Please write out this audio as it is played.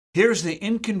Here's the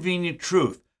inconvenient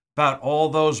truth about all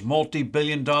those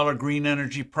multi-billion-dollar green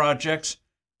energy projects.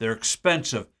 They're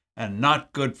expensive and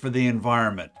not good for the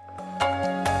environment.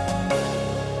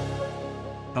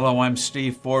 Hello, I'm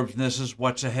Steve Forbes, and this is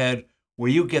What's Ahead, where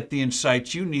you get the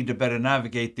insights you need to better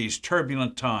navigate these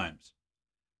turbulent times.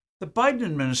 The Biden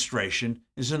administration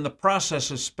is in the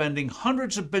process of spending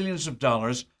hundreds of billions of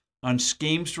dollars on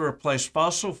schemes to replace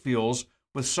fossil fuels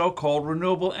with so-called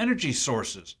renewable energy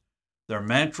sources. Their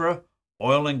mantra,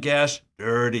 oil and gas,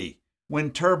 dirty.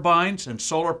 Wind turbines and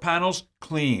solar panels,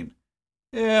 clean.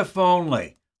 If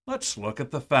only. Let's look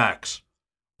at the facts.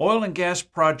 Oil and gas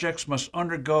projects must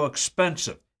undergo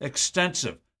expensive,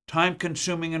 extensive,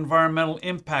 time-consuming environmental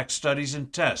impact studies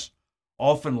and tests,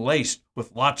 often laced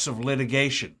with lots of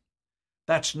litigation.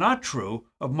 That's not true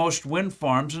of most wind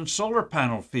farms and solar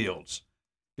panel fields.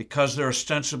 Because they're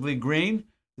ostensibly green,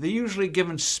 they're usually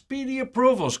given speedy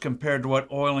approvals compared to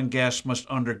what oil and gas must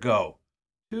undergo.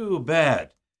 Too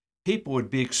bad. People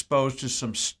would be exposed to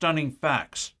some stunning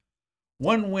facts.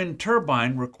 One wind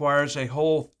turbine requires a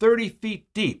hole 30 feet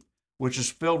deep, which is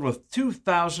filled with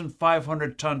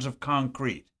 2,500 tons of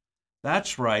concrete.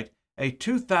 That's right, a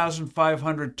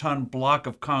 2,500-ton block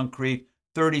of concrete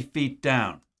 30 feet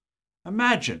down.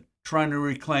 Imagine trying to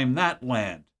reclaim that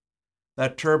land.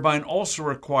 That turbine also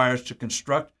requires to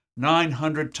construct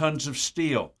 900 tons of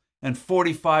steel and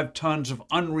 45 tons of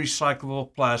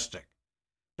unrecyclable plastic.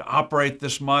 To operate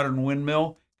this modern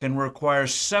windmill can require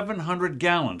 700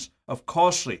 gallons of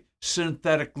costly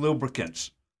synthetic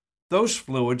lubricants. Those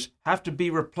fluids have to be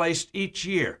replaced each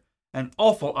year, an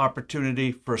awful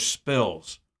opportunity for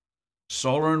spills.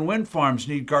 Solar and wind farms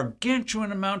need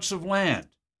gargantuan amounts of land.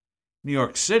 New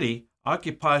York City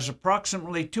occupies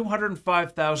approximately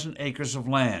 205,000 acres of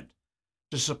land.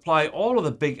 To supply all of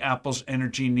the Big Apple's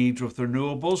energy needs with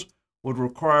renewables would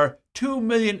require 2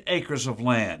 million acres of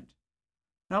land.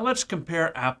 Now let's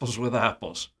compare apples with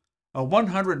apples. A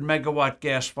 100-megawatt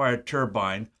gas-fired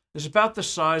turbine is about the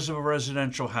size of a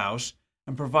residential house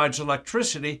and provides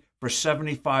electricity for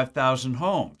 75,000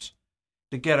 homes.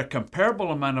 To get a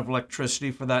comparable amount of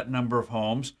electricity for that number of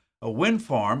homes, a wind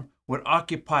farm would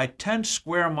occupy 10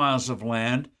 square miles of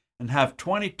land and have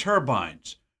 20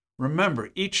 turbines. Remember,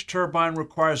 each turbine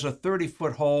requires a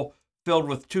 30-foot hole filled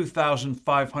with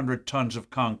 2,500 tons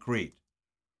of concrete.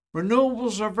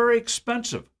 Renewables are very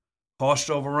expensive.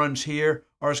 Cost overruns here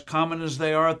are as common as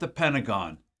they are at the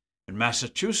Pentagon. In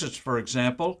Massachusetts, for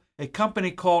example, a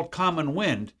company called Common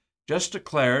Wind just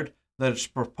declared that its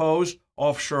proposed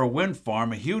offshore wind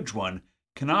farm, a huge one,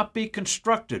 cannot be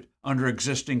constructed under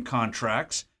existing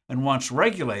contracts and wants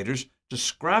regulators to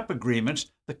scrap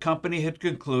agreements the company had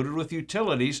concluded with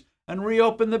utilities and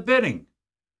reopen the bidding.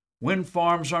 Wind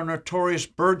farms are notorious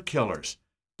bird killers.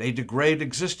 They degrade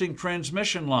existing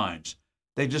transmission lines.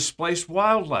 They displace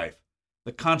wildlife.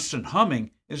 The constant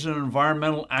humming is an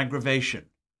environmental aggravation.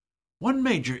 One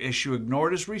major issue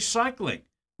ignored is recycling.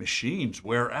 Machines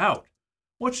wear out.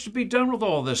 What's to be done with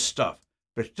all this stuff,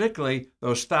 particularly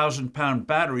those 1,000-pound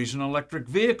batteries in electric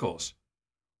vehicles?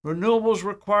 Renewables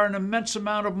require an immense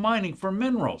amount of mining for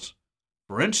minerals.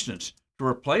 For instance, to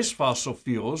replace fossil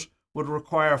fuels would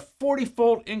require a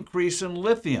 40-fold increase in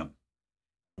lithium.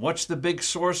 What's the big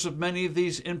source of many of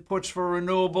these inputs for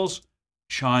renewables?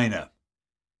 China.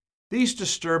 These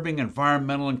disturbing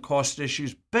environmental and cost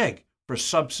issues beg for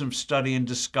substantive study and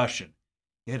discussion,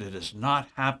 yet it is not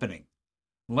happening.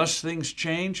 Unless things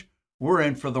change, we're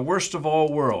in for the worst of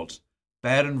all worlds: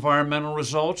 bad environmental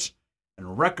results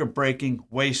and record-breaking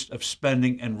waste of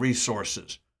spending and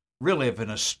resources, really of an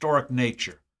historic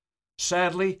nature.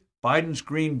 Sadly, Biden's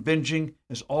green binging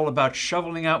is all about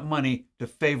shoveling out money to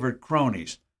favored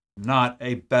cronies, not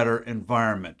a better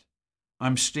environment.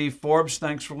 I'm Steve Forbes.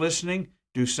 Thanks for listening.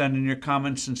 Do send in your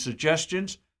comments and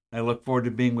suggestions. I look forward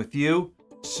to being with you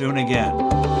soon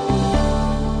again.